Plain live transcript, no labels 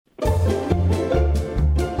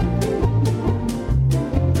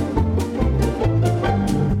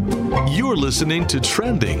You're listening to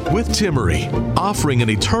Trending with Timmerie, offering an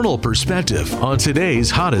eternal perspective on today's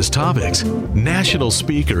hottest topics. National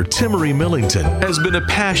speaker Timmerie Millington has been a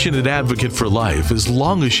passionate advocate for life as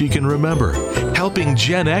long as she can remember, helping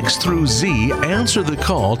Gen X through Z answer the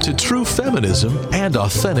call to true feminism and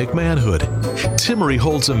authentic manhood. Timmerie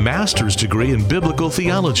holds a master's degree in biblical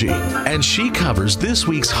theology, and she covers this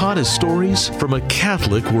week's hottest stories from a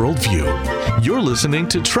Catholic worldview. You're listening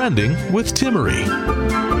to Trending with Timmerie.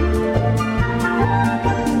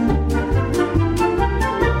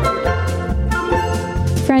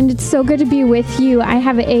 Friend, it's so good to be with you. I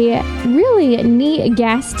have a really neat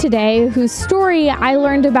guest today whose story I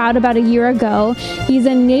learned about a year ago. He's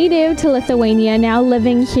a native to Lithuania, now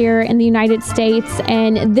living here in the United States,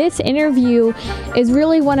 and this interview is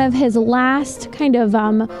really one of his last kind of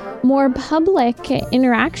more public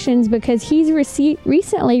interactions because he's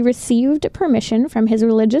recently received permission from his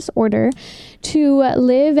religious order to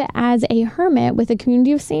live as a hermit with the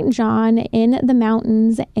Community of St. John in the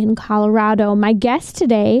mountains in Colorado. My guest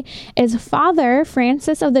today is Father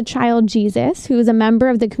Francis of the Child Jesus, who is a member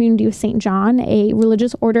of the Community of St. John, a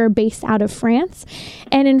religious order based out of France.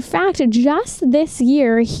 And in fact, just this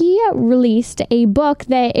year, he released a book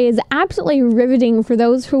that is absolutely riveting for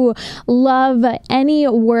those who love any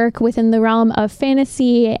work within the realm of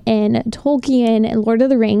fantasy and Tolkien and Lord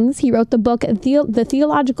of the Rings. He wrote the book, The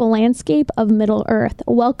Theological Landscape of Middle-earth.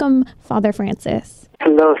 Welcome, Father Francis.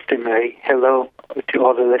 Hello, Timmerie. Hello to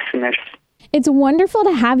all the listeners. It's wonderful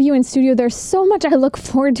to have you in studio. There's so much I look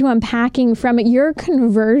forward to unpacking from your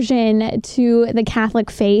conversion to the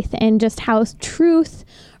Catholic faith and just how truth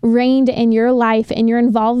reigned in your life and your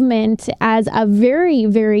involvement as a very,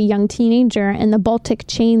 very young teenager in the Baltic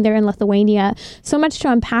chain there in Lithuania. So much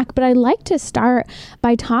to unpack, but I'd like to start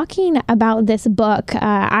by talking about this book.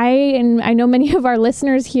 I know many of our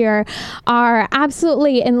listeners here are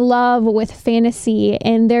absolutely in love with fantasy,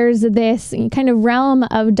 and there's this kind of realm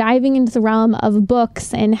of diving into the realm of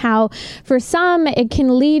books and how for some it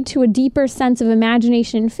can lead to a deeper sense of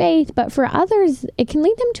imagination and faith, but for others it can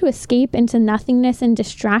lead them to escape into nothingness and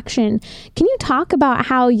distraction. Can you talk about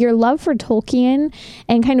how your love for Tolkien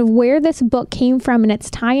and kind of where this book came from and its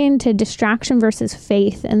tie-in to distraction versus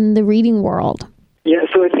faith in the reading world? Yeah,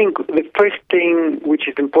 so I think the first thing which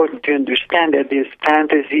is important to understand that there's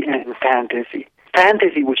fantasy and fantasy.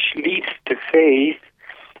 Fantasy, which leads to faith,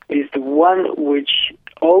 is the one which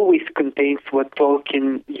always contains what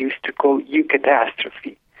Tolkien used to call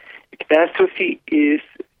eucatastrophe. Eucatastrophe is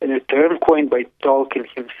a term coined by Tolkien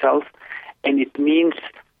himself, and it means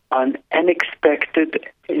an unexpected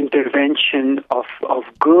intervention of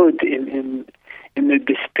good in a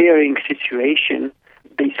despairing situation.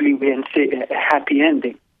 Basically, we can say a happy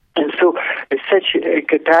ending. And so such a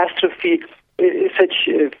catastrophe, such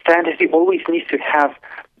a fantasy always needs to have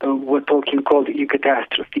what Tolkien called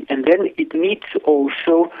eucatastrophe. And then it needs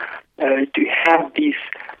also to have these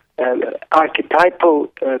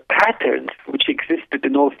archetypal patterns which existed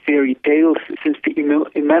in all fairy tales since the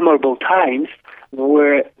immemorable times,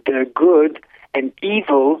 where the good and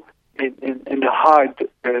evil in a hard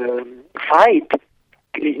fight,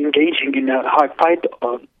 engaging in a hard fight,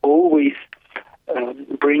 always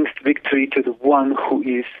brings victory to the one who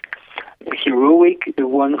is heroic, the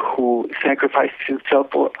one who sacrifices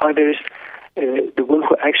himself for others, the one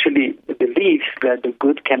who actually believes that the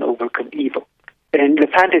good can overcome evil. And the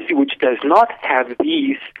fantasy which does not have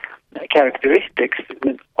these characteristics,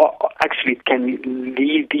 actually it can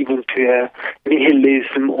lead even to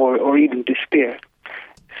nihilism or even despair.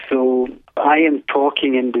 So I am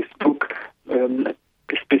talking in this book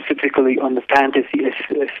specifically on the fantasy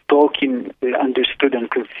as Tolkien understood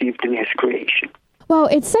and conceived in his creation. Well,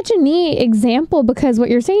 it's such a neat example because what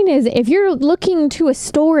you're saying is if you're looking to a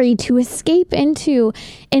story to escape into,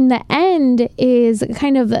 in the end is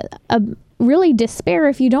kind of a really despair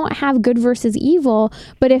if you don't have good versus evil.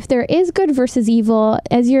 But if there is good versus evil,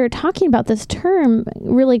 as you're talking about this term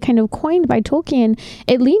really kind of coined by Tolkien,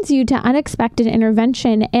 it leads you to unexpected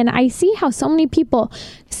intervention. And I see how so many people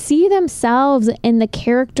see themselves in the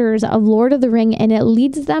characters of Lord of the Ring, and it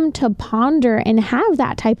leads them to ponder and have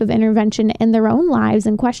that type of intervention in their own lives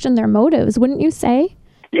and question their motives, wouldn't you say?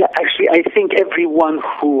 Yeah, actually, I think everyone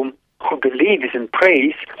who believes and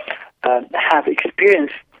prays have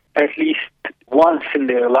experienced at least once in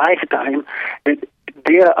their lifetime that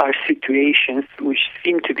there are situations which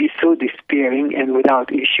seem to be so despairing and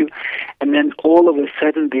without issue, and then all of a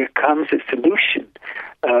sudden there comes a solution,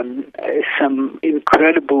 some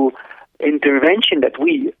incredible intervention that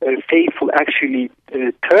we faithful actually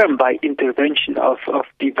term by intervention of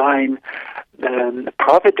divine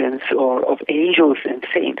providence or of angels and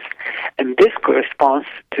saints. And this corresponds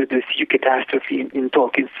to this eucatastrophe in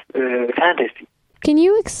Tolkien's fantasy. Can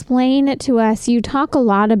you explain to us, you talk a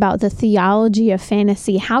lot about the theology of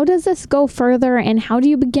fantasy. How does this go further, and how do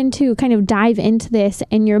you begin to kind of dive into this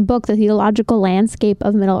in your book, The Theological Landscape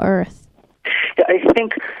of Middle-earth? Yeah, I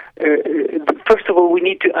think, first of all, we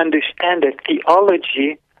need to understand that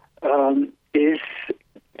theology is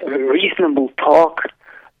a reasonable talk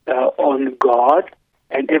on God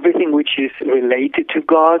and everything which is related to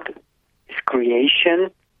God, His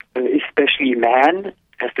creation, especially man,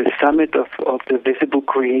 as the summit of the visible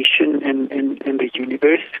creation in the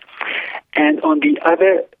universe. And on the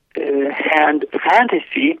other hand,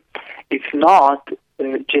 fantasy is not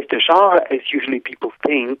just a genre as usually people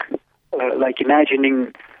think, like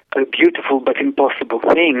imagining beautiful but impossible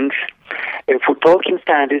things. For Tolkien,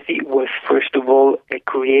 fantasy was first of all a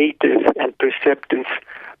creative and perceptive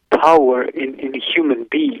power in a human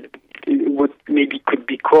being, what maybe could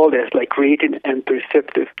be called as like creative and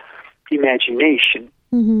perceptive imagination.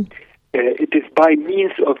 Mm-hmm. It is by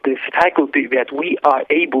means of this faculty that we are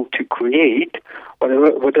able to create,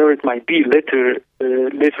 whatever it might be,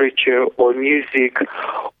 literature or music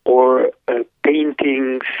or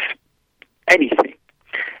paintings, anything.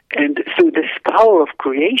 And so this power of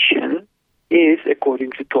creation is,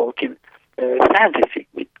 according to Tolkien, fantasy.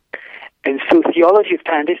 And so theology of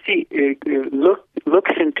fantasy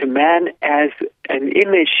looks into man as an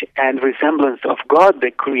image and resemblance of God,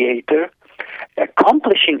 the Creator,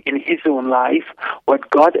 accomplishing in his own life what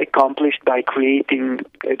God accomplished by creating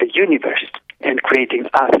the universe and creating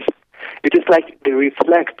us. It is like the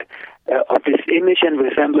reflect of this image and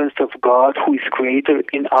resemblance of God, who is Creator,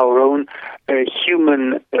 in our own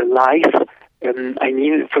human life. I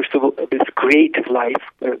mean, first of all, this creative life,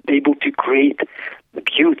 able to create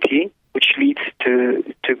beauty, which leads to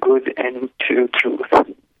good and to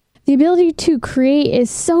truth. The ability to create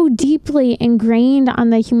is so deeply ingrained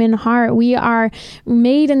on the human heart. We are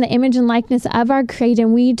made in the image and likeness of our Creator,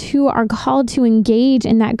 and we too are called to engage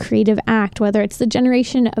in that creative act, whether it's the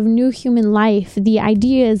generation of new human life, the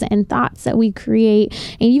ideas and thoughts that we create,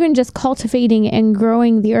 and even just cultivating and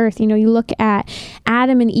growing the earth. You know, you look at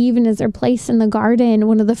Adam and Eve, and as they're placed in the garden,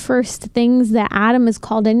 one of the first things that Adam is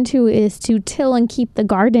called into is to till and keep the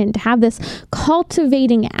garden, to have this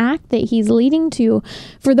cultivating act that he's leading to.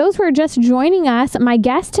 For those who are just joining us, my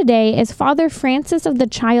guest today is Father Francis of the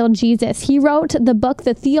Child Jesus. He wrote the book,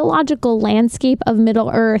 The Theological Landscape of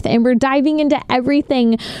Middle-earth, and we're diving into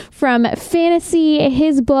everything from fantasy,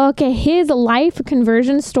 his book, his life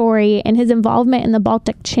conversion story, and his involvement in the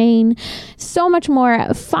Baltic chain, so much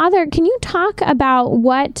more. Father, can you talk about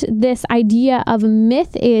what this idea of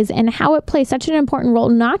myth is and how it plays such an important role,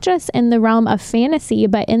 not just in the realm of fantasy,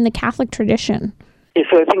 but in the Catholic tradition? Yeah,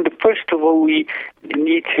 so I think first of all, we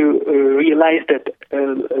need to realize that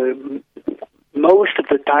most of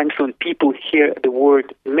the times when people hear the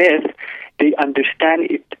word myth, they understand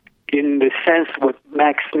it in the sense what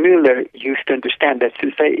Max Muller used to understand, that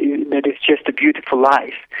to say that it's just a beautiful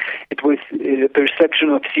life. It was the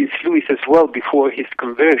perception of C.S. Lewis as well before his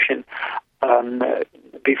conversion,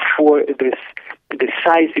 before this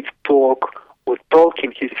decisive talk with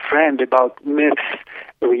Tolkien, his friend, about myth's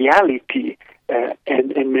reality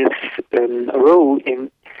and myth's role in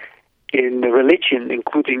religion,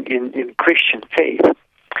 including in Christian faith.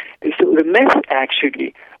 So the myth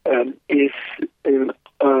actually is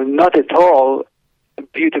not at all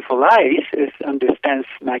beautiful lies, as understands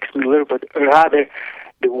Max Muller, but rather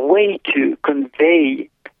the way to convey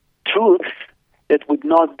truths that would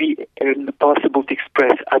not be possible to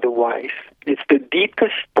express otherwise. It's the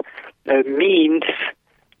deepest means.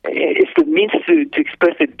 It's the means to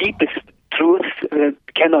express the deepest truths that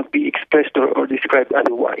cannot be expressed or described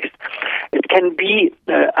otherwise. It can be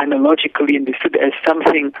analogically understood as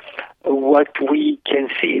something what we can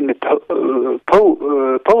see in the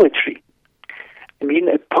poetry. I mean,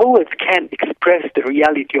 a poet can express the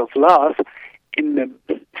reality of love in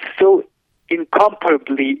a so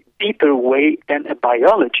incomparably deeper way than a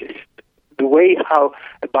biologist. The way how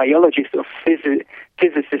a biologist or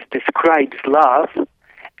physicist describes love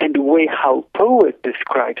and the way how poet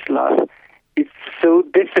describes love is so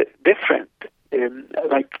different,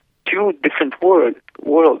 like two different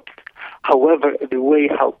worlds. However, the way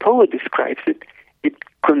how poet describes it, it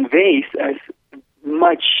conveys as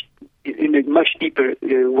much, in a much deeper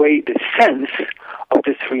way, the sense of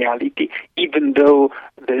this reality, even though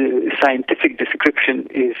the scientific description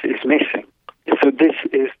is missing. So this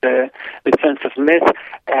is the sense of myth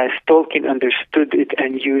as Tolkien understood it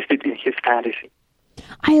and used it in his fantasy.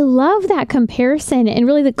 I love that comparison and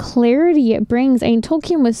really the clarity it brings. I mean,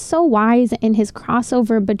 Tolkien was so wise in his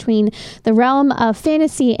crossover between the realm of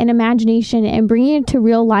fantasy and imagination and bringing it to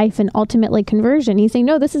real life and ultimately conversion. He's saying,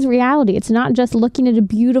 no, this is reality. It's not just looking at a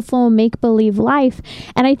beautiful make-believe life.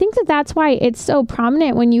 And I think that that's why it's so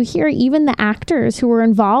prominent when you hear even the actors who were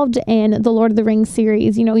involved in the Lord of the Rings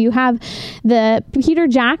series. You know, you have the Peter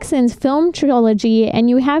Jackson's film trilogy,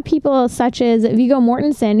 and you have people such as Viggo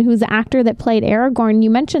Mortensen, who's the actor that played Aragorn.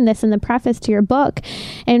 You mentioned this in the preface to your book,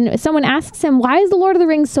 and someone asks him, why is the Lord of the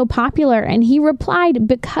Rings so popular? And he replied,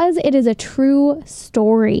 because it is a true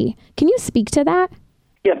story. Can you speak to that?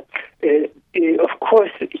 Yeah, of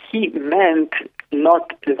course, he meant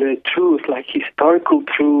not the truth like historical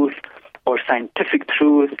truth or scientific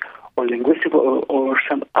truth or linguistic or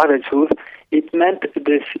some other truth. It meant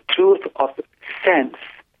this truth of sense,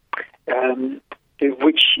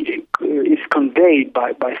 which is conveyed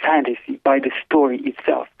by fantasy, by the story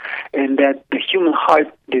itself, and that the human heart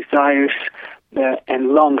desires and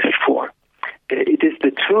longs for. It is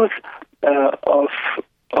the truth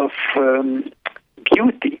of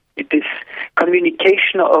beauty. It is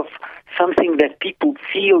communication of something that people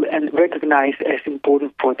feel and recognize as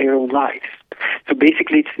important for their own lives. So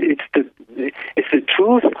basically, it's the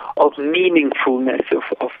truth of meaningfulness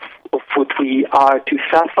of what we are to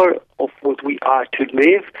suffer, of what we are to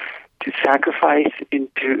live, to sacrifice, and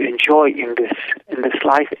to enjoy in this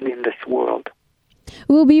life and in this world.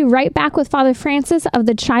 We'll be right back with Father Francis of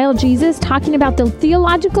the Child Jesus talking about the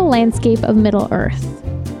theological landscape of Middle Earth.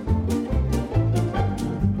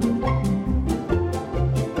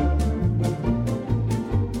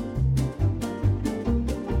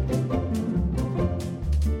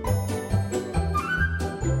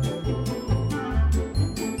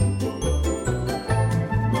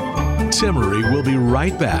 Timmerie will be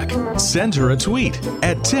right back. Send her a tweet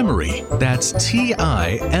at Timmerie. That's TIMMERIE.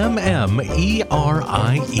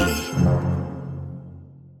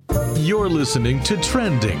 You're listening to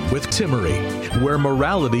Trending with Timmerie, where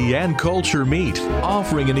morality and culture meet,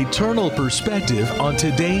 offering an eternal perspective on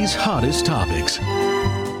today's hottest topics.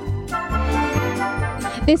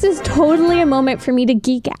 This is totally a moment for me to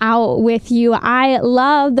geek out with you. I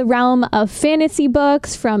love the realm of fantasy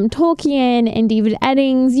books from Tolkien and David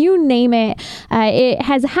Eddings, you name it. It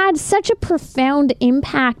has had such a profound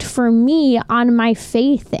impact for me on my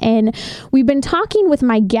faith. And we've been talking with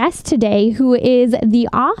my guest today, who is the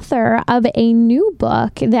author of a new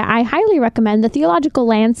book that I highly recommend, The Theological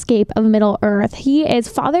Landscape of Middle Earth. He is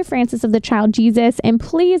Father Francis of the Child Jesus. And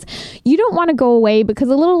please, you don't want to go away, because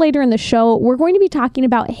a little later in the show, we're going to be talking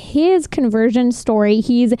about his conversion story.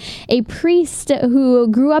 He's a priest who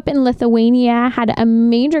grew up in Lithuania, had a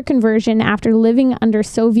major conversion after living under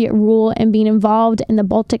Soviet rule and being involved in the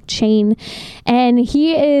Baltic chain. And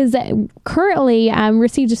he is currently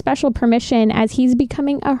received a special permission as he's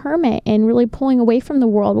becoming a hermit and really pulling away from the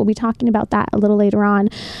world. We'll be talking about that a little later on.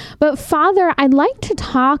 But Father, I'd like to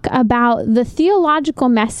talk about the theological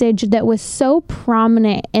message that was so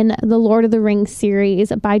prominent in the Lord of the Rings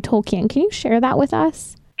series by Tolkien. Can you share that with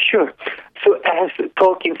us? Sure. So as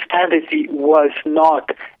Tolkien's fantasy was not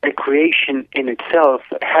a creation in itself,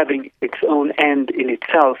 having its own end in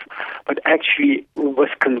itself, but actually was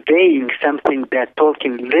conveying something that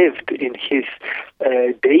Tolkien lived in his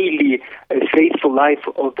daily faithful life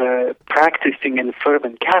of a practicing and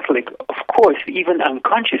fervent Catholic, of course, even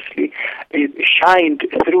unconsciously, it shined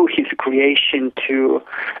through his creation to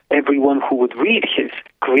everyone who would read his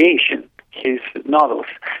creation, his novels.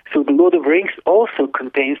 So the Lord of the Rings also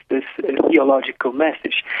contains this theological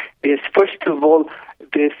message. There's, first of all,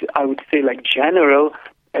 this, I would say, like general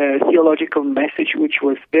theological message, which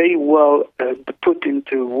was very well put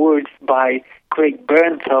into words by Craig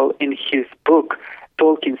Bernthal in his book,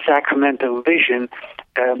 Tolkien's Sacramental Vision,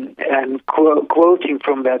 and quoting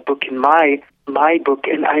from that book in my book,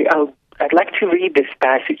 and I'd like to read this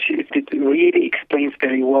passage. It really explains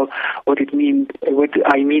very well what I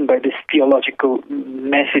mean by this theological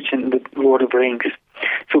message in the Lord of the Rings.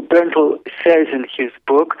 So Bernthal says in his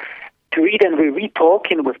book, to read and reread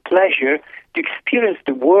Tolkien with pleasure, to experience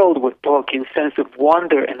the world with Tolkien's sense of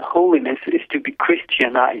wonder and holiness is to be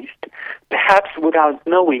Christianized. Perhaps without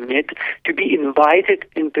knowing it, to be invited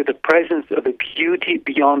into the presence of a beauty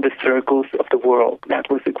beyond the circles of the world. That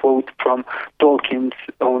was a quote from Tolkien's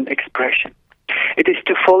own expression. It is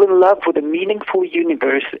to fall in love with a meaningful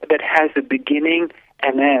universe that has a beginning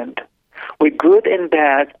and end, where good and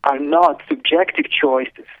bad are not subjective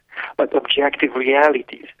choices, but objective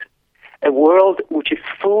realities. A world which is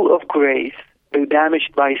full of grace, though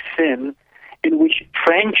damaged by sin, in which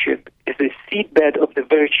friendship is the seedbed of the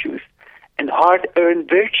virtues, and hard-earned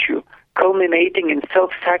virtue culminating in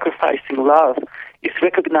self-sacrificing love, is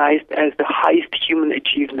recognized as the highest human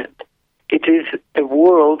achievement. It is a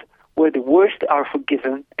world where the worst are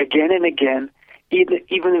forgiven again and again, even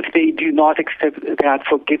if they do not accept that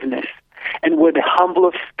forgiveness, and where the humble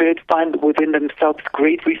of spirit find within themselves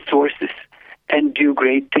great resources and do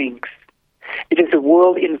great things. It is a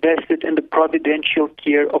world invested in the providential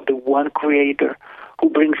care of the one Creator, who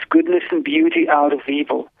brings goodness and beauty out of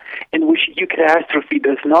evil, in which catastrophe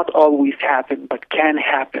does not always happen, but can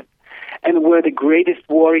happen, and where the greatest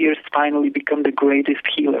warriors finally become the greatest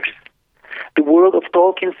healers. The world of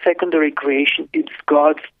Tolkien's secondary creation is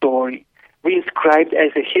God's story, reinscribed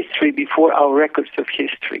as a history before our records of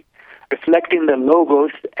history, reflecting the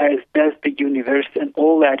Logos as does the universe and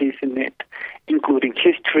all that is in it, including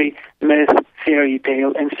history, myth, fairy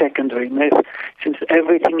tale, and secondary myth, since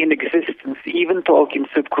everything in existence, even Tolkien's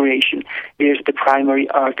subcreation, is the primary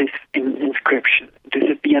artist in inscription. This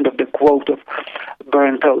is the end of the quote of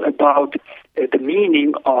Bernthal about the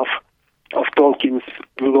meaning of Tolkien's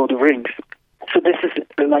Lord of the Rings. So this is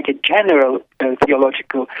like a general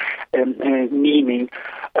theological meaning.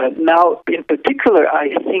 Now, in particular,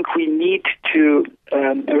 I think we need to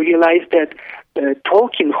realize that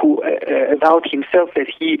Tolkien, who avowed himself that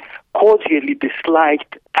he cordially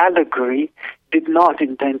disliked allegory, did not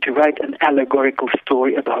intend to write an allegorical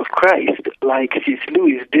story about Christ, like C.S.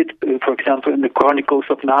 Lewis did, for example, in the Chronicles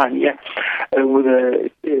of Narnia, with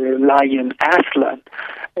the lion Aslan.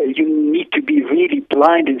 You need to be really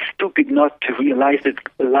blind and stupid not to realize that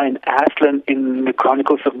the lion Aslan in the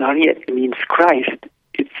Chronicles of Narnia means Christ.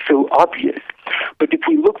 It's so obvious. But if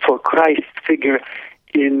we look for Christ's figure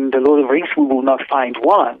in The Lord of the Rings, we will not find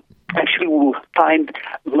one. Actually, we will find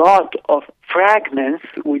a lot of fragments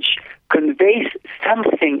which conveys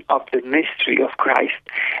something of the mystery of Christ.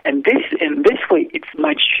 And in this way, it's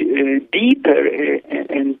much deeper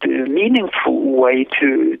and meaningful way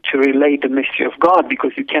to relate the mystery of God,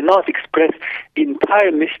 because you cannot express the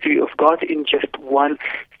entire mystery of God in just one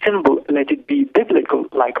symbol, let it be biblical,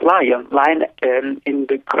 like lion. Lion in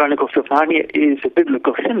the Chronicles of Narnia is a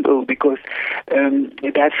biblical symbol, because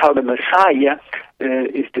that's how the Messiah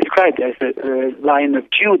is described, as the Lion of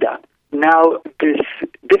Judah. Now, this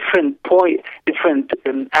different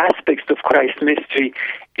aspects of Christ's mystery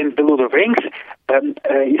in The Lord of the Rings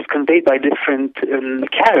is conveyed by different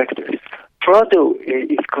characters. Frodo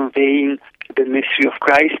is conveying the mystery of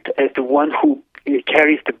Christ as the one who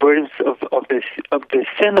carries the burdens of the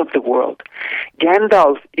sin of the world.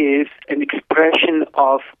 Gandalf is an expression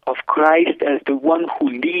of Christ as the one who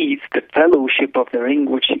leads the fellowship of the ring,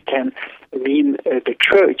 which can mean the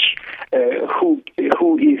church, who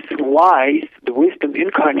is wise, the wisdom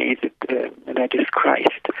incarnated, that is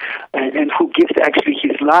Christ, and who gives actually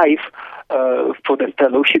his life for the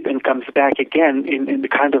fellowship and comes back again in the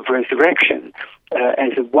kind of resurrection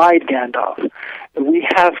as a white Gandalf. We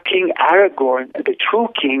have King Aragorn, the true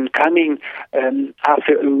king, coming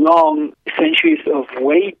after long centuries of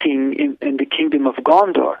waiting in the kingdom of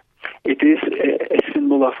Gondor. It is a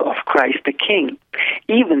symbol of Christ the King.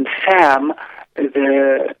 Even Sam,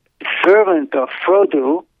 the servant of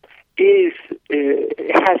Frodo,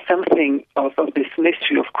 has something of this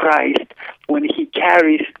mystery of Christ when he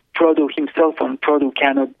carries Frodo himself, and Frodo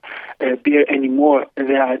cannot bear anymore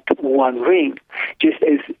that one ring. Just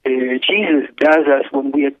as Jesus does us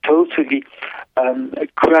when we are totally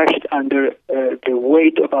crushed under the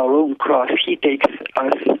weight of our own cross, he takes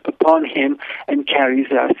us upon him and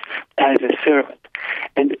carries us as a servant.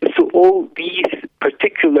 And so all these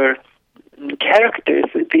particular characters,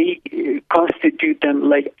 they constitute them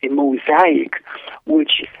like a mosaic,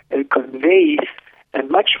 which conveys a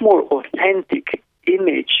much more authentic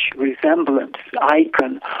image, resemblance,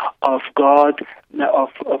 icon of God,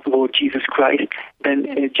 of Lord Jesus Christ, than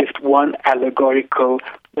just one allegorical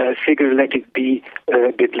figure, let it be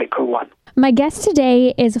a biblical one. My guest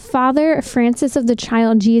today is Father Francis of the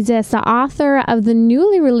Child Jesus, the author of the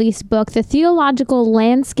newly released book, The Theological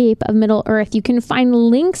Landscape of Middle Earth. You can find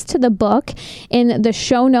links to the book in the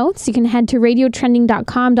show notes. You can head to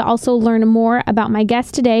radiotrending.com to also learn more about my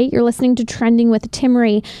guest today. You're listening to Trending with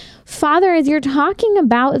Timmerie. Father, as you're talking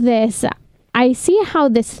about this, I see how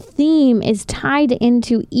this theme is tied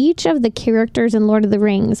into each of the characters in Lord of the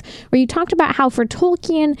Rings, where you talked about how for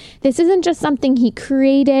Tolkien, this isn't just something he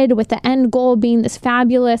created with the end goal being this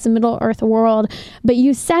fabulous Middle-earth world, but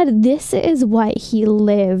you said this is what he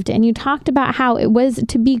lived. And you talked about how it was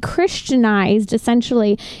to be Christianized,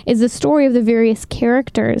 essentially, is the story of the various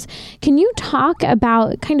characters. Can you talk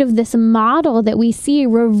about kind of this model that we see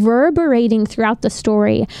reverberating throughout the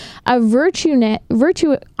story of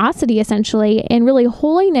virtuosity, essentially, actually, and really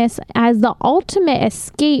holiness as the ultimate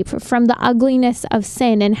escape from the ugliness of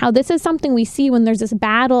sin, and how this is something we see when there's this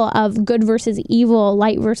battle of good versus evil,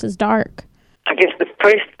 light versus dark. I guess the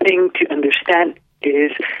first thing to understand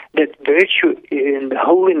is that virtue and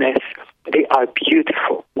holiness, they are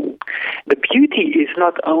beautiful. The beauty is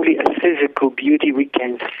not only a physical beauty we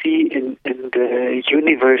can see in the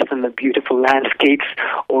universe and the beautiful landscapes,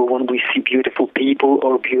 or when we see beautiful people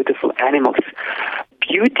or beautiful animals.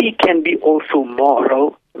 Beauty can be also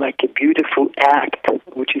moral, like a beautiful act,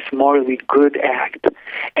 which is morally good act.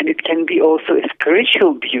 And it can be also a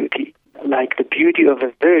spiritual beauty, like the beauty of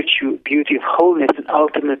a virtue, beauty of holiness, and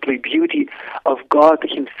ultimately beauty of God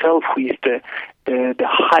himself, who is the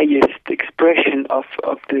highest expression of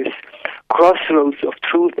this crossroads of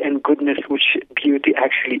truth and goodness, which beauty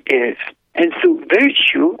actually is. And so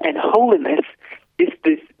virtue and holiness is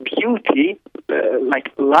this beauty,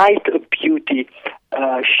 like light of beauty,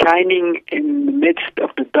 shining in the midst of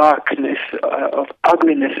the darkness, of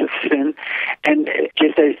ugliness of sin. And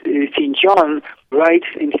just as St. John writes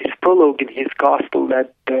in his prologue in his gospel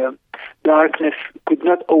that darkness could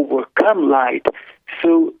not overcome light,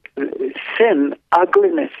 so sin,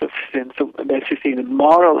 ugliness of sin, so that's to say the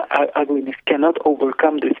moral ugliness cannot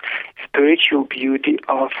overcome this spiritual beauty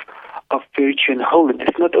of virtue and holiness.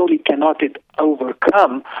 Not only cannot it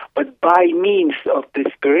overcome, but by means of the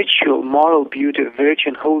spiritual moral beauty of virtue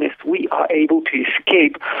and holiness, we are able to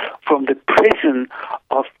escape from the prison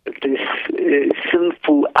of this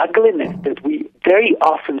sinful ugliness that we very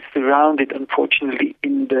often surrounded, unfortunately,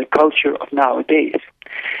 in the culture of nowadays.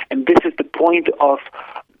 And this is the point of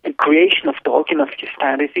the creation of Tolkien, of his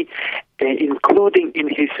fantasy, including in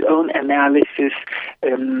his own analysis,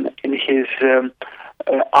 in his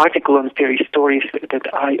article on fairy stories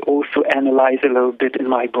that I also analyze a little bit in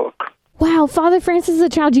my book. Wow, Father Francis of the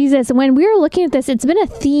Child Jesus, when we were looking at this, it's been a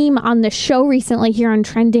theme on the show recently here on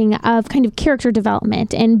Trending of kind of character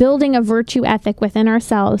development and building a virtue ethic within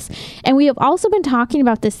ourselves. And we have also been talking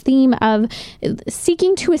about this theme of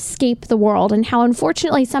seeking to escape the world and how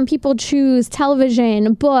unfortunately some people choose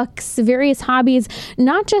television, books, various hobbies,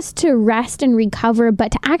 not just to rest and recover,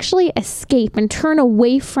 but to actually escape and turn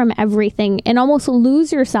away from everything and almost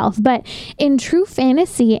lose yourself. But in true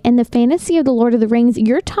fantasy and the fantasy of the Lord of the Rings,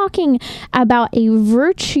 you're talking about a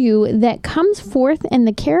virtue that comes forth in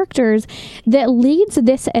the characters that leads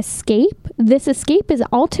this escape. This escape is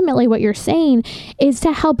ultimately what you're saying is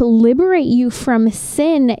to help liberate you from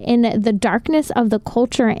sin in the darkness of the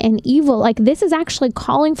culture and evil. Like this is actually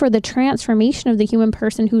calling for the transformation of the human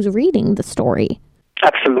person who's reading the story.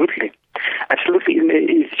 Absolutely. Absolutely.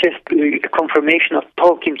 It's just a confirmation of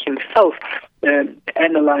Tolkien himself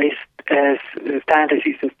analyzed as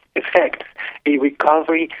fantasies of effects, a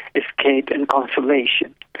recovery, escape, and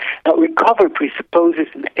consolation. Now, recover presupposes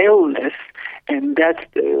an illness, and that's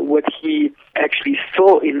what he actually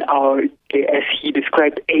saw in our, as he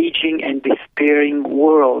described, aging and despairing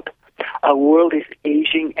world. Our world is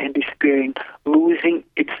aging and despairing, losing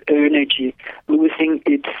its energy, losing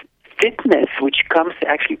its fitness, which comes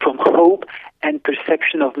actually from hope and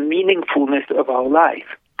perception of meaningfulness of our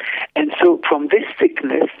life. And so from this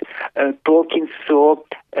sickness, Tolkien saw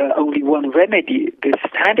only one remedy, this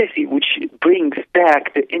fantasy, which brings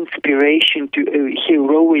back the inspiration to a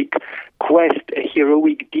heroic quest, a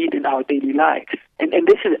heroic deed in our daily lives. And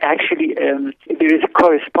this is actually, there is a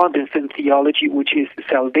correspondence in theology, which is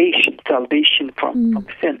salvation from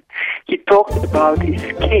sin. He talked about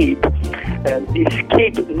escape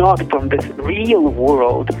not from this real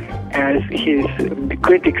world, as his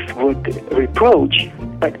critics would reproach,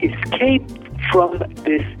 but escape from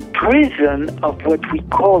this prison of what we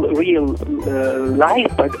call real life,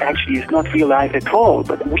 but actually is not real life at all,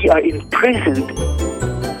 but we are imprisoned.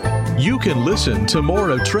 You can listen to more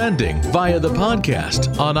of Trending via the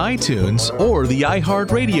podcast on iTunes or the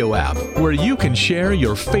iHeartRadio app, where you can share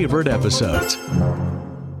your favorite episodes.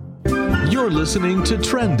 You're listening to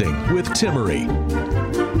Trending with Timmerie.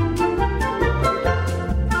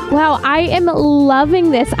 Wow, I am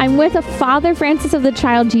loving this. I'm with Father Francis of the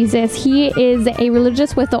Child Jesus. He is a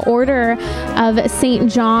religious with the Order of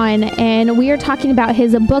St. John, and we are talking about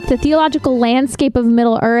his book, The Theological Landscape of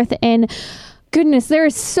Middle Earth. And goodness, there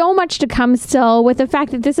is so much to come still with the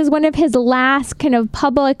fact that this is one of his last kind of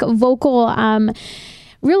public vocal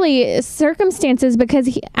really circumstances, because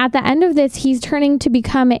at the end of this, he's turning to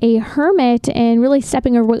become a hermit and really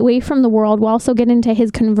stepping away from the world. We'll also get into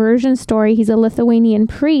his conversion story. He's a Lithuanian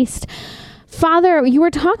priest. Father, you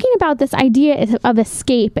were talking about this idea of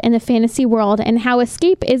escape in the fantasy world and how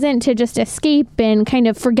escape isn't to just escape and kind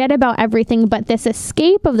of forget about everything, but this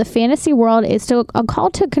escape of the fantasy world is to a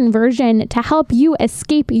call to conversion to help you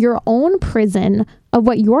escape your own prison of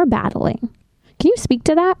what you're battling. Can you speak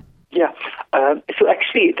to that? Yeah. So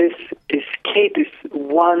actually, this escape is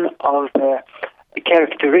one of the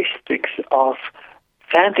characteristics of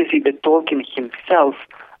fantasy that Tolkien himself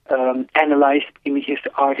analyzed in his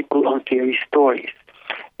article on fairy stories.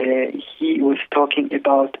 He was talking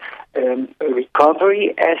about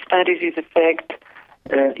recovery as fantasy's effect,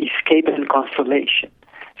 escape and consolation.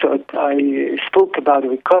 So I spoke about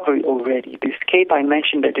recovery already. The escape, I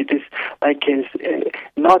mentioned that it is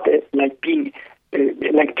not like being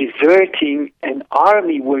like deserting an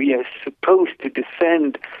army where you're supposed to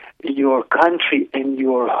defend your country and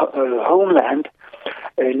your homeland.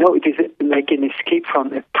 No, it is like an escape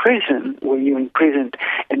from a prison where you're imprisoned.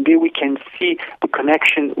 And there we can see the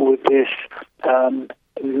connection with this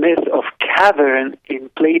myth of cavern in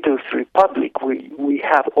Plato's Republic. We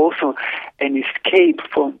have also an escape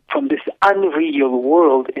from this unreal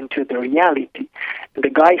world into the reality. The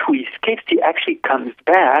guy who escapes, he actually comes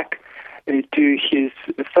back to his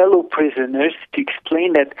fellow prisoners to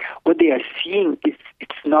explain that what they are seeing is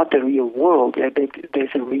it's not the real world, that there's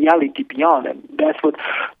a reality beyond. And that's what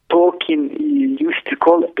Tolkien used to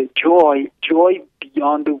call it, the joy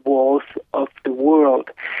beyond the walls of the world.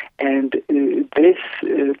 And this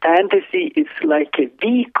fantasy is like a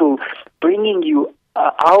vehicle bringing you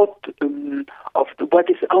out of what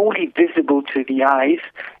is only visible to the eyes,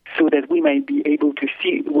 so that we may be able to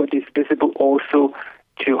see what is visible also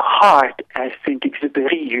to heart, as Saint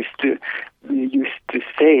Exupéry used to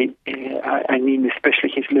say. I mean,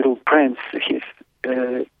 especially his Little Prince, his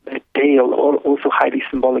tale, also highly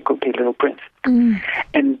symbolic of the Little Prince.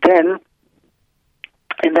 And then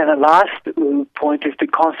the last point is the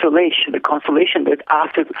consolation. The consolation that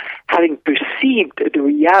after having perceived the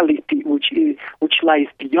reality which lies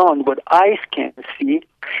beyond what eyes can see,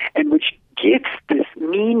 and which gives this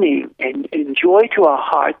meaning and joy to our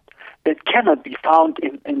heart that cannot be found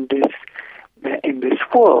in this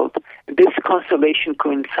world. This consolation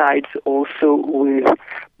coincides also with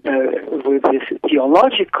this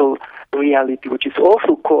theological reality, which is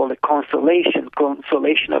also called a consolation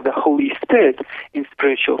of the Holy Spirit in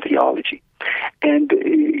spiritual theology. And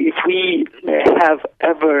if we have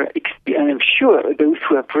ever, and I'm sure those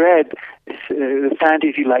who have read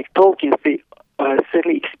fantasy like Tolkien, they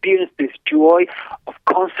certainly experience this joy of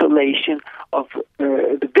consolation, of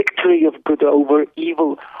the victory of good over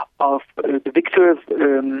evil, of the victory of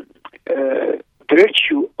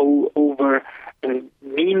virtue over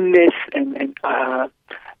meanness and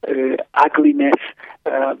ugliness.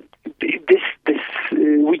 This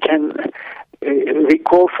we can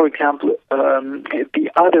recall, for example, the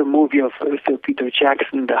other movie of Sir Peter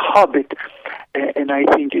Jackson, The Hobbit, and I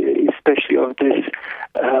think especially of this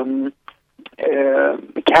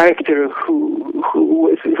character who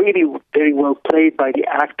was really very well played by the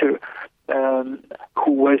actor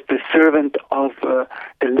who was the servant of the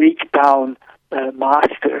Lake Town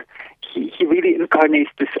master. He really incarnates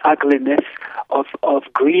this ugliness of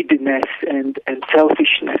greediness and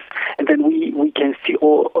selfishness. And then we can see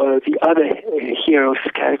all the other heroes,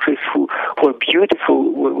 characters who are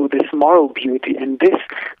beautiful with this moral beauty. And this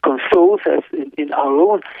consoles us in our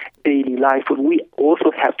own daily life when we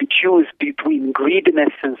also have to choose between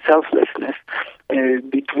greediness and selflessness,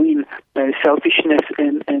 between selfishness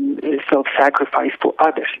and self-sacrifice for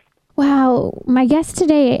others. Wow. My guest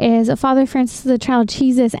today is Father Francis the Child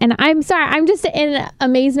Jesus. And I'm sorry, I'm just in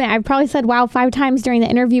amazement. I've probably said wow 5 times during the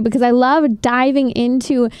interview because I love diving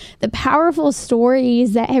into the powerful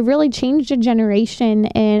stories that have really changed a generation.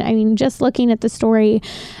 And I mean, just looking at the story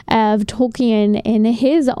of Tolkien in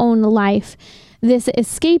his own life, this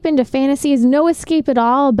escape into fantasy is no escape at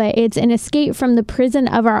all, but it's an escape from the prison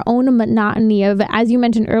of our own monotony of, as you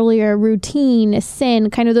mentioned earlier, routine, sin,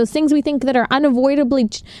 kind of those things we think that are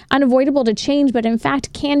unavoidable to change, but in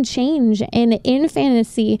fact can change. And in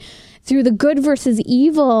fantasy, through the good versus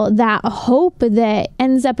evil, that hope that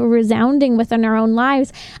ends up resounding within our own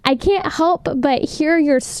lives. I can't help but hear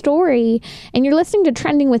your story, and you're listening to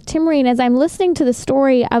Trending with Timmerie, and as I'm listening to the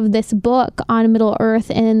story of this book on Middle Earth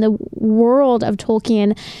and the world of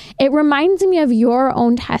Tolkien, it reminds me of your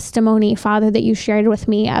own testimony, Father, that you shared with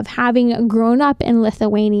me of having grown up in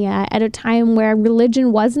Lithuania at a time where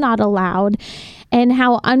religion was not allowed, and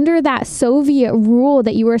how under that Soviet rule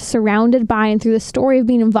that you were surrounded by, and through the story of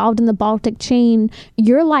being involved in the Baltic chain,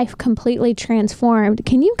 your life completely transformed.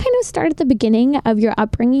 Can you kind of start at the beginning of your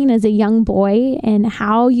upbringing as a young boy and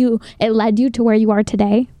how it led you to where you are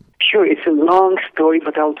today? Sure, it's a long story,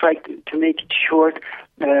 but I'll try to make it short.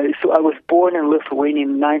 So I was born in Lithuania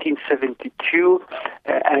in 1972,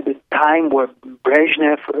 at a time where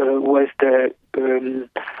Brezhnev was the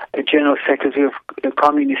General Secretary of the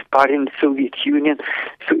Communist Party in the Soviet Union.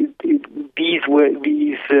 So these were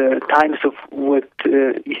times of what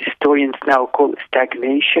historians now call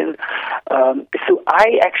stagnation. So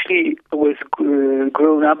I actually was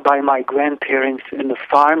grown up by my grandparents in a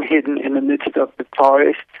farm hidden in the midst of the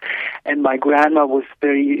forests, and my grandma was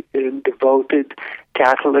very devoted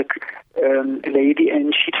Catholic lady,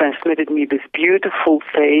 and she transmitted me this beautiful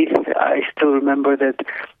faith. I still remember that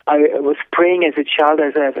I was praying as a child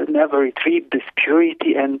as I have never retrieved this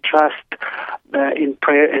purity and trust in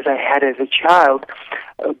prayer as I had as a child.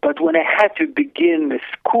 But when I had to begin the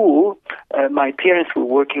school, my parents were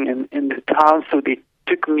working in the town, so they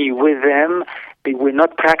took me with them. They were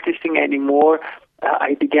not practicing anymore.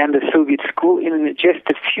 I began the Soviet school. In just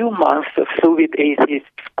a few months of Soviet atheist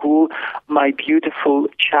school, my beautiful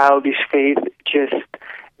childish faith just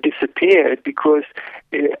disappeared, because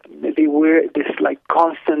they were this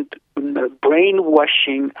constant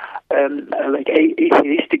brainwashing,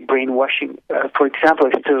 atheistic brainwashing. For example,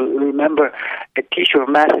 I still remember a teacher of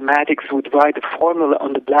mathematics would write a formula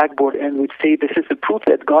on the blackboard and would say, "This is a proof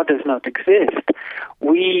that God does not exist."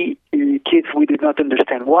 We kids, we did not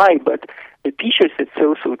understand why, but the teacher said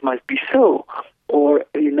so it must be so. Or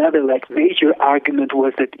another major argument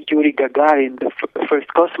was that Yuri Gagarin, the first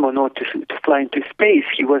cosmonaut to fly into space,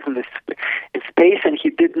 he was in space and he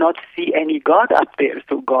did not see any God up there,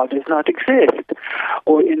 so God does not exist.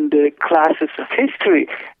 Or in the classes of history,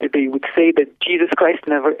 they would say that Jesus Christ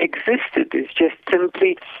never existed. It's just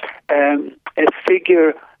simply a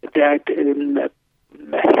figure that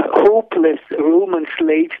hopeless Roman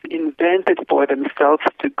slaves invented for themselves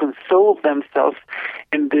to console themselves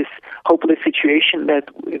in this hopeless situation that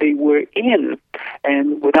they were in,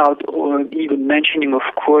 and without even mentioning, of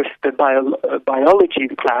course, the biology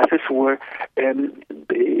classes where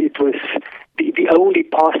it was the only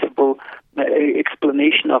possible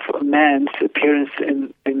explanation of man's appearance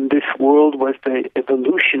in this world was the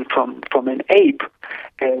evolution from an ape,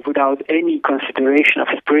 without any consideration of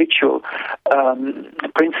spiritual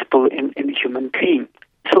principle in the human being.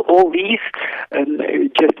 So all these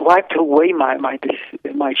just wiped away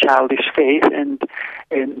my childish faith, and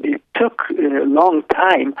it took a long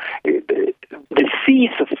time. The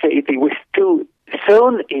seeds of faith, they were still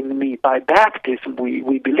sown in me by baptism.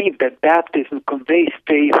 We believe that baptism conveys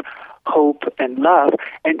faith, hope, and love,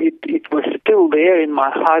 and it was still there in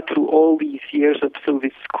my heart through all these years of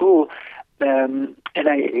Soviet school. And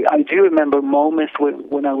I do remember moments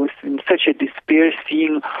when I was in such a despair,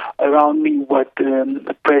 seeing around me what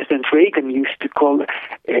President Reagan used to call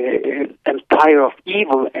an empire of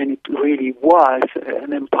evil, and it really was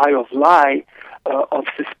an empire of lie, of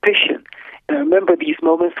suspicion. And I remember these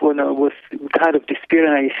moments when I was in kind of despair,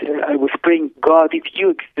 and I was praying, "God, if you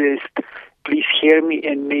exist, please hear me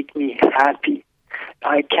and make me happy.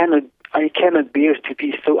 I cannot bear to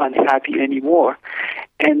be so unhappy anymore."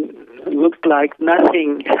 And it looked like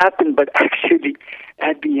nothing happened, but actually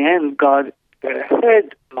at the end God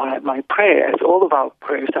heard my prayer, as all of our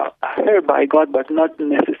prayers are heard by God, but not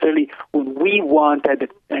necessarily when we want and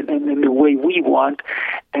in the way we want.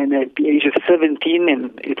 And at the age of 17,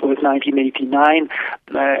 and it was 1989,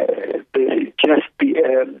 just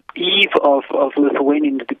the eve of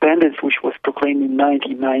Lithuanian independence, which was proclaimed in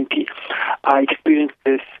 1990, I experienced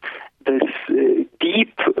this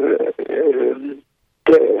deep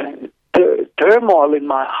turmoil in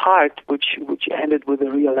my heart, which ended with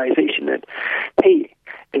the realization that, hey,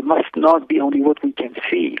 it must not be only what we can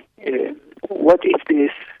see. What if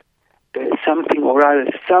there's something, or rather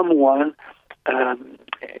someone,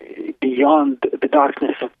 beyond the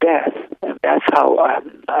darkness of death? And that's how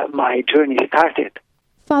my journey started.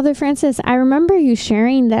 Father Francis, I remember you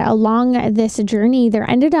sharing that along this journey, there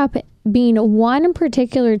ended up being one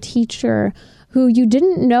particular teacher who you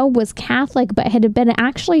didn't know was Catholic, but had been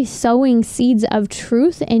actually sowing seeds of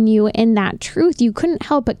truth in you, and that truth you couldn't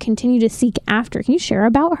help but continue to seek after. Can you share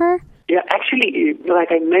about her? Yeah, actually, like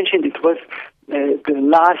I mentioned, it was the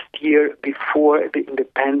last year before the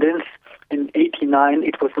independence. In 1989,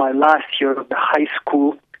 it was my last year of the high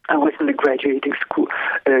school. I was in the graduating school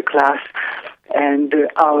class, and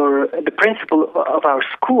the principal of our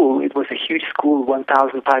school, it was a huge school,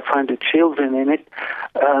 1,500 children in it,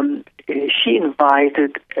 she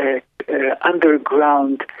invited an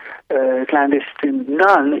underground clandestine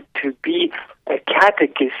nun to be a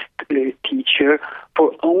catechist teacher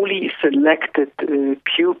for only selected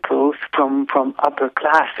pupils from upper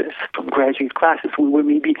classes, from graduate classes. We were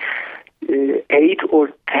maybe 8 or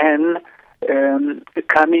 10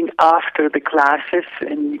 coming after the classes,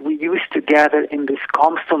 and we used to gather in this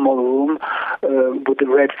Komsomol room with the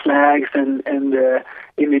red flags and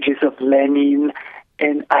images of Lenin.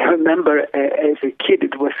 And I remember as a kid,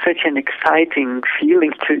 it was such an exciting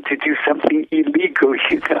feeling to do something illegal,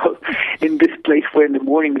 in this place where in the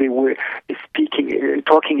morning they were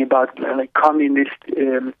talking about communist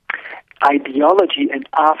ideology, and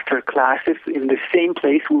after classes in the same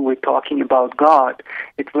place we were talking about God.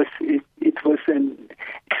 It was an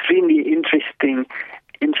extremely interesting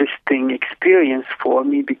experience for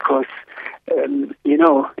me, because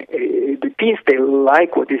the teens, they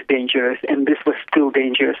like what is dangerous, and this was still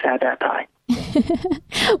dangerous at that time.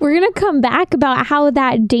 We're going to come back about how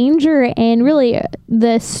that danger and really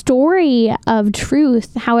the story of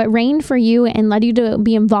truth, how it reigned for you and led you to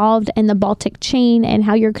be involved in the Baltic chain, and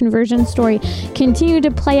how your conversion story continued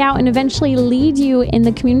to play out and eventually lead you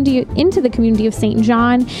into the community of St.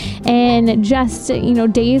 John, and just,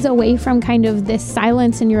 days away from kind of this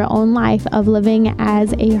silence in your own life of living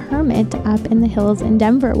as a hermit up in the hills in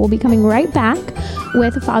Denver. We'll be coming right back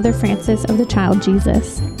with Father Francis of the Child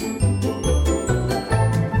Jesus.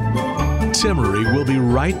 Timmerie will be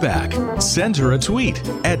right back. Send her a tweet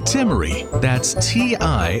at Timmerie. That's TIMMERIE.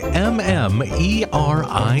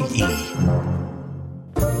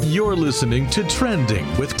 You're listening to Trending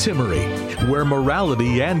with Timmerie, where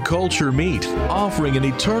morality and culture meet, offering an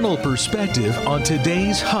eternal perspective on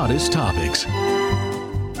today's hottest topics.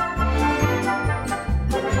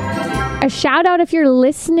 A shout out if you're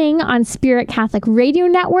listening on Spirit Catholic Radio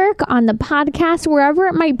Network, on the podcast, wherever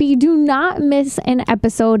it might be. Do not miss an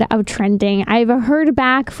episode of Trending. I've heard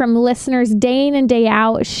back from listeners day in and day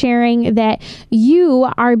out sharing that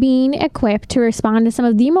you are being equipped to respond to some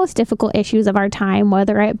of the most difficult issues of our time,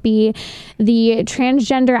 whether it be the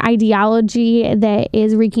transgender ideology that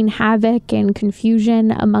is wreaking havoc and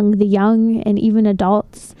confusion among the young and even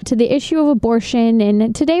adults, to the issue of abortion.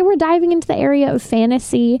 And today we're diving into the area of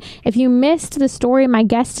fantasy. If you missed the story, my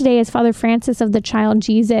guest today is Father Francis of the Child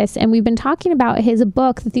Jesus, and we've been talking about his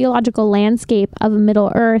book, The Theological Landscape of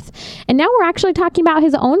Middle Earth. And now we're actually talking about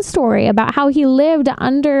his own story, about how he lived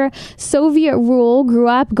under Soviet rule, grew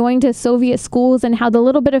up going to Soviet schools, and how the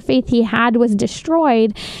little bit of faith he had was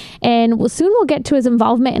destroyed. And we'll get to his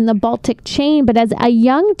involvement in the Baltic chain. But as a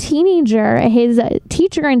young teenager, his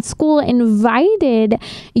teacher in school invited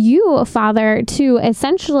you, Father, to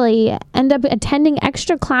essentially end up attending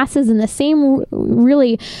extra classes in the same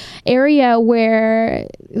really area where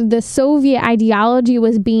the Soviet ideology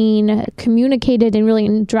was being communicated and really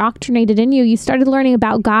indoctrinated in you. You started learning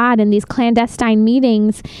about God in these clandestine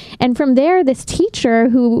meetings. And from there, this teacher,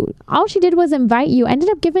 who all she did was invite you, ended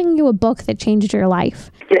up giving you a book that changed your life.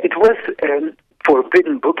 Yeah, it was a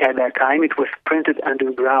forbidden book at that time. It was printed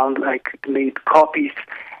underground, made copies,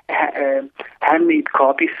 handmade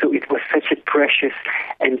copies, so it was such a precious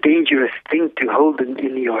and dangerous thing to hold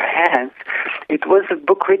in your hands. It was a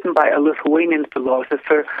book written by a Lithuanian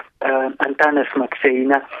philosopher, Antanas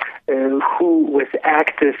Makseina, who was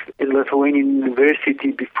active in Lithuanian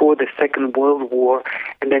University before the Second World War,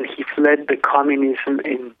 and then he fled the communism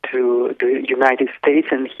into the United States,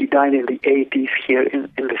 and he died in the 80s here in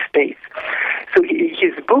the States. So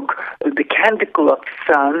his book, The Canticle of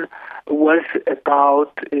the Sun, was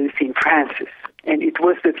about St. Francis. And it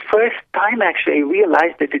was the first time, actually, I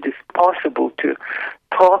realized that it is possible to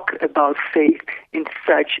talk about faith in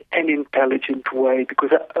such an intelligent way, because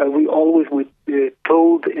we always were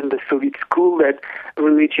told in the Soviet school that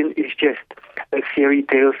religion is just fairy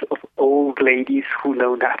tales of old ladies who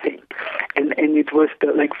know nothing. And it was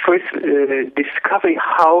the first discovery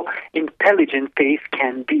how intelligent faith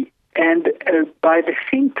can be. And by the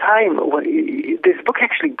same time, this book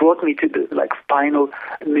actually brought me to the final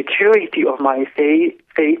maturity of my faith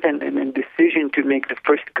and decision to make the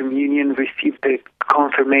first communion, receive the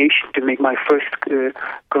confirmation to make my first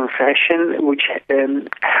confession, which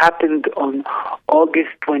happened on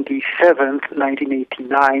August 27th,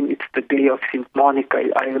 1989. It's the day of St. Monica.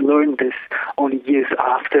 I learned this only years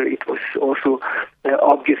after. It was also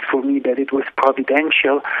obvious for me that it was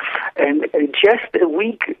providential. And just a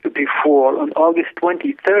week before, on August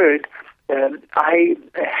 23rd, I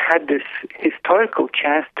had this historical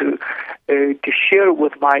chance to share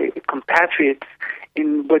with my compatriots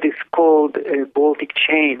in what is called a Baltic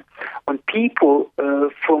chain, on people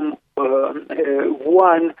from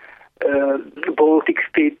one Baltic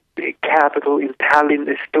state capital in Tallinn,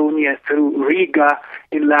 Estonia, through Riga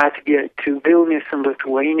in Latvia to Vilnius in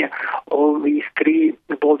Lithuania. All these three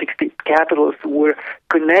Baltic state capitals were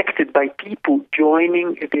connected by people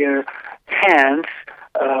joining their hands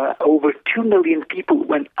over 2 million people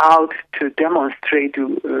went out to demonstrate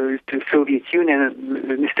to Soviet Union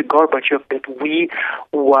and Mr. Gorbachev that we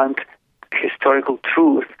want historical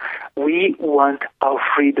truth. We want our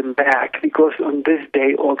freedom back, because on this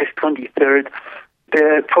day, August 23rd,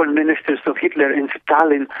 the foreign ministers of Hitler and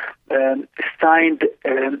Stalin signed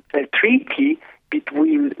a treaty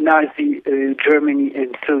between Nazi Germany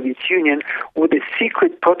and Soviet Union with the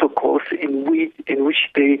secret protocols in which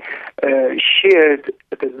they shared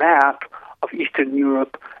the map of Eastern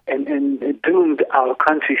Europe and doomed our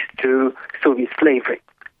countries to Soviet slavery.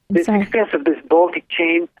 The success of this Baltic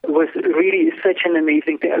chain was really such an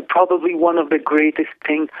amazing thing, probably one of the greatest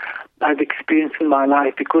things I've experienced in my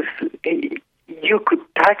life, because you could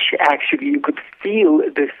touch, actually, you could feel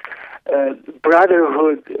this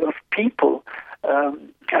brotherhood of people.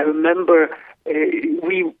 I remember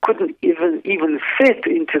we couldn't even fit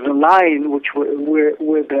into the line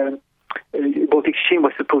where the Baltic chain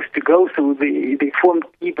was supposed to go, so they formed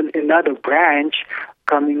even another branch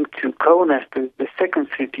coming to Kaunas, the second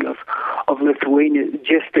city of Lithuania,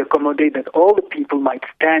 just to accommodate that all the people might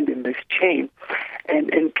stand in this chain.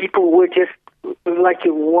 And people were just like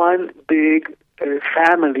one big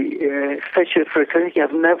family, such a fraternity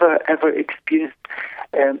I've never, ever experienced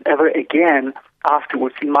ever again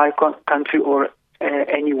afterwards in my country or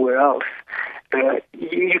anywhere else.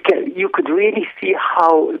 You could really see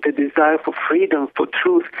how the desire for freedom, for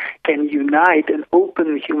truth, can unite and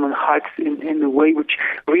open human hearts in a way which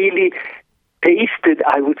really tasted,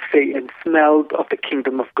 I would say, and smelled of the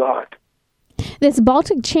kingdom of God. This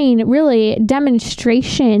Baltic chain, really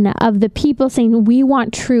demonstration of the people saying, we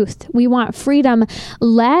want truth, we want freedom,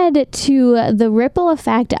 led to the ripple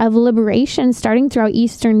effect of liberation starting throughout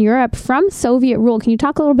Eastern Europe from Soviet rule. Can you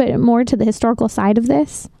talk a little bit more to the historical side of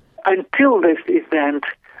this? Until this event,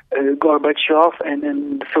 Gorbachev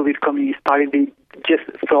and the Soviet Communist Party, they just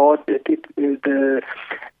thought that the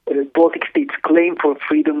Baltic states' claim for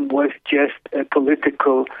freedom was just a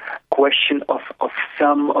political question of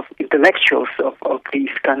some of intellectuals of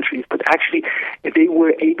these countries. But actually, they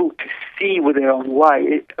were able to see with their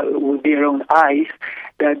own eyes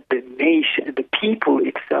that the nation, the people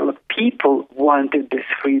itself, people wanted this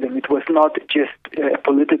freedom. It was not just a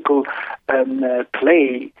political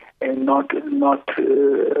play, and not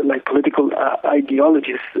like political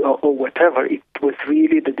ideologies or whatever. It was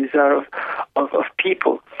really the desire of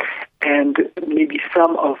people. And maybe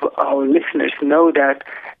some of our listeners know that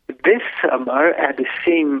this summer, at the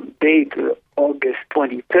same date, August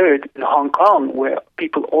 23rd, in Hong Kong, where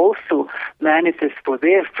people also manifest for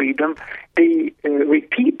their freedom, they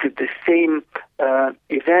repeated the same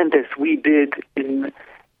event as we did in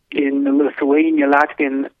Lithuania, Latvia,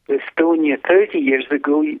 and Estonia 30 years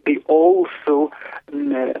ago. They also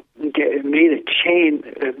made a chain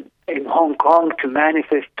in Hong Kong to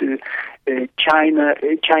manifest to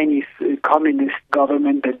Chinese communist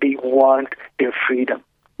government that they want their freedom.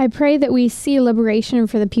 I pray that we see liberation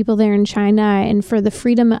for the people there in China and for the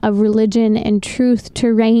freedom of religion and truth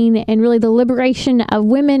to reign, and really the liberation of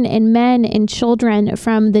women and men and children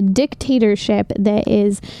from the dictatorship that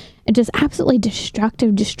is just absolutely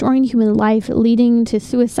destructive, destroying human life, leading to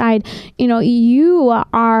suicide. You know, you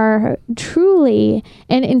are truly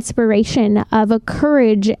an inspiration of a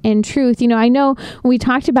courage and truth. You know, I know we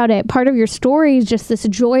talked about it. Part of your story is just this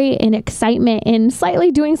joy and excitement in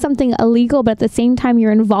slightly doing something illegal, but at the same time,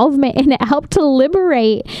 your involvement in it helped to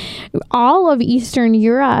liberate all of Eastern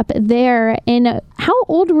Europe there. And how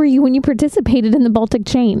old were you when you participated in the Baltic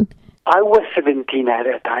chain? I was 17 at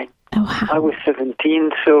that time. Oh, wow. I was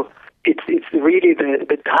 17, so it's really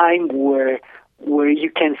the time where you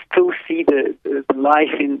can still see the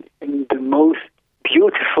life in the most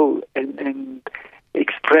beautiful and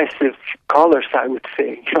expressive colors, I would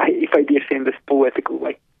say, if I dare say in this poetical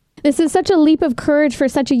way. This is such a leap of courage for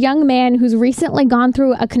such a young man who's recently gone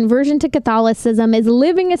through a conversion to Catholicism, is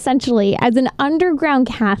living essentially as an underground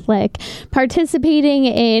Catholic, participating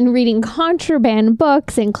in reading contraband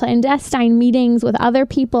books and clandestine meetings with other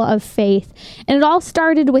people of faith. And it all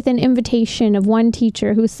started with an invitation of one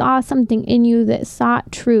teacher who saw something in you that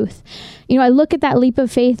sought truth. You know, I look at that leap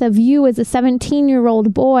of faith of you as a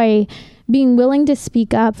 17-year-old boy being willing to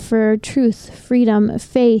speak up for truth, freedom,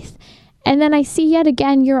 faith. And then I see yet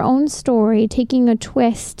again your own story taking a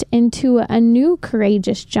twist into a new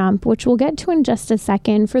courageous jump, which we'll get to in just a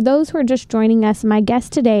second. For those who are just joining us, my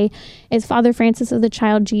guest today is Father Francis of the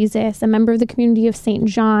Child Jesus, a member of the community of St.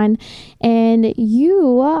 John. And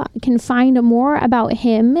you can find more about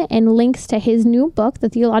him and links to his new book, The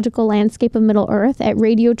Theological Landscape of Middle Earth, at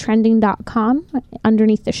radiotrending.com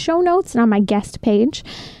underneath the show notes and on my guest page.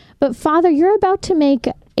 But Father, you're about to make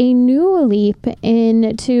a new leap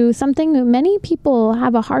into something many people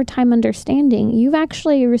have a hard time understanding. You've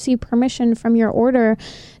actually received permission from your order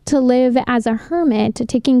to live as a hermit,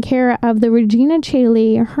 taking care of the Regina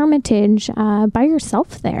Coeli Hermitage by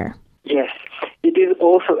yourself there. Yes. It is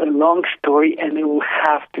also a long story, and I will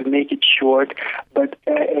have to make it short, but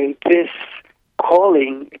this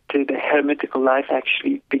calling to the hermitical life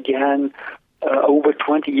actually began over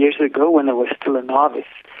 20 years ago when I was still a novice.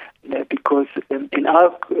 Because in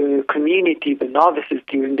our community, the novices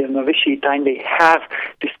during their novitiate time, they have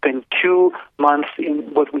to spend 2 months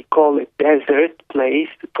in what we call a desert place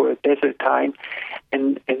for a desert time,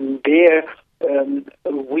 and there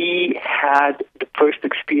we had the first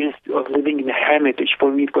experience of living in a hermitage.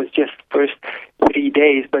 For me, it was just first 3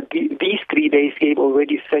 days, but these 3 days gave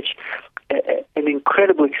already such an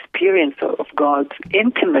incredible experience of God's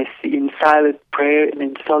intimacy in silent prayer and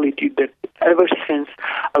in solitude that ever since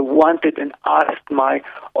I wanted and asked my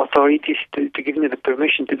authorities to give me the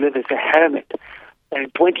permission to live as a hermit. And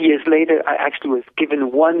 20 years later, I actually was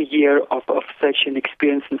given 1 year of such an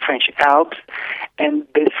experience in French Alps. And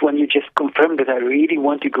this one, you just confirmed that I really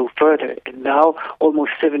want to go further. And now,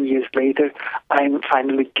 almost 7 years later, I'm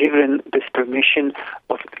finally given this permission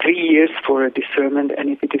of 3 years for a discernment. And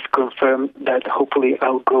if it is confirmed, that hopefully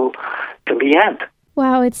I'll go till the end.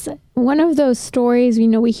 Wow, it's one of those stories,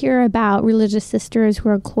 we hear about religious sisters who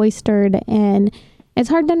are cloistered, and it's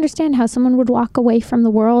hard to understand how someone would walk away from the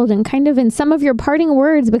world. And kind of in some of your parting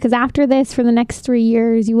words, because after this, for the next 3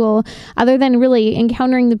 years, you will, other than really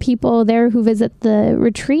encountering the people there who visit the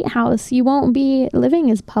retreat house, you won't be living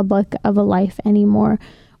as public of a life anymore.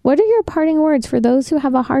 What are your parting words for those who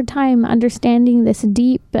have a hard time understanding this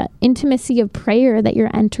deep intimacy of prayer that you're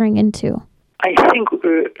entering into? I think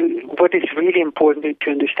what is really important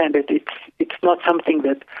to understand that it's not something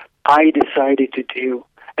that I decided to do.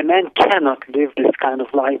 A man cannot live this kind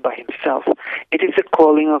of life by himself. It is a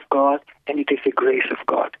calling of God, and it is a grace of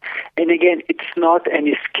God. And again, it's not an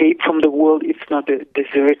escape from the world. It's not a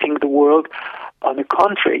deserting the world. On the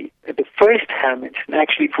contrary, the first hermits, and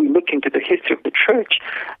actually if we look into the history of the church,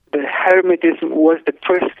 the hermitism was the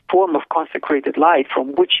first form of consecrated life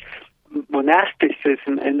from which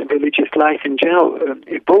monasticism and religious life in general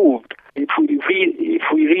evolved. If we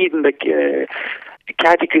read in the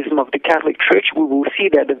Catechism of the Catholic Church, we will see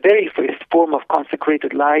that the very first form of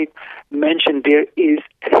consecrated life mentioned there is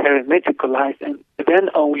a hermetical life, and then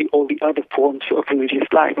only all the other forms of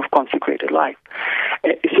religious life, of consecrated life.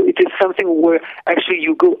 So it is something where actually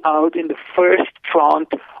you go out in the first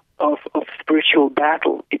front of spiritual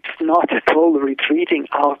battle. It's not at all retreating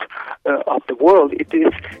out of the world. It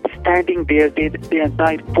is standing there day and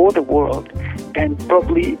night for the world. And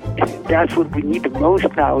probably that's what we need the most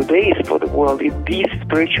nowadays for the world, is these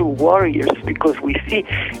spiritual warriors, because we see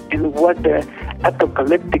in what the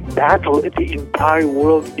apocalyptic battle the entire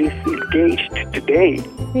world is engaged today.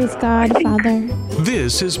 Praise God, Father.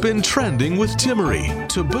 This has been Trending with Timmerie.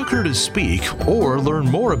 To book her to speak or learn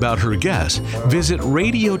more about her guests, visit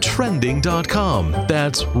radiotrending.com.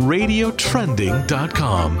 That's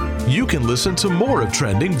radiotrending.com. You can listen to more of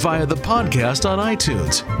Trending via the podcast on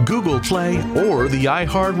iTunes, Google Play, or the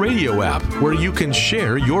iHeartRadio app, where you can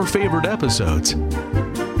share your favorite episodes.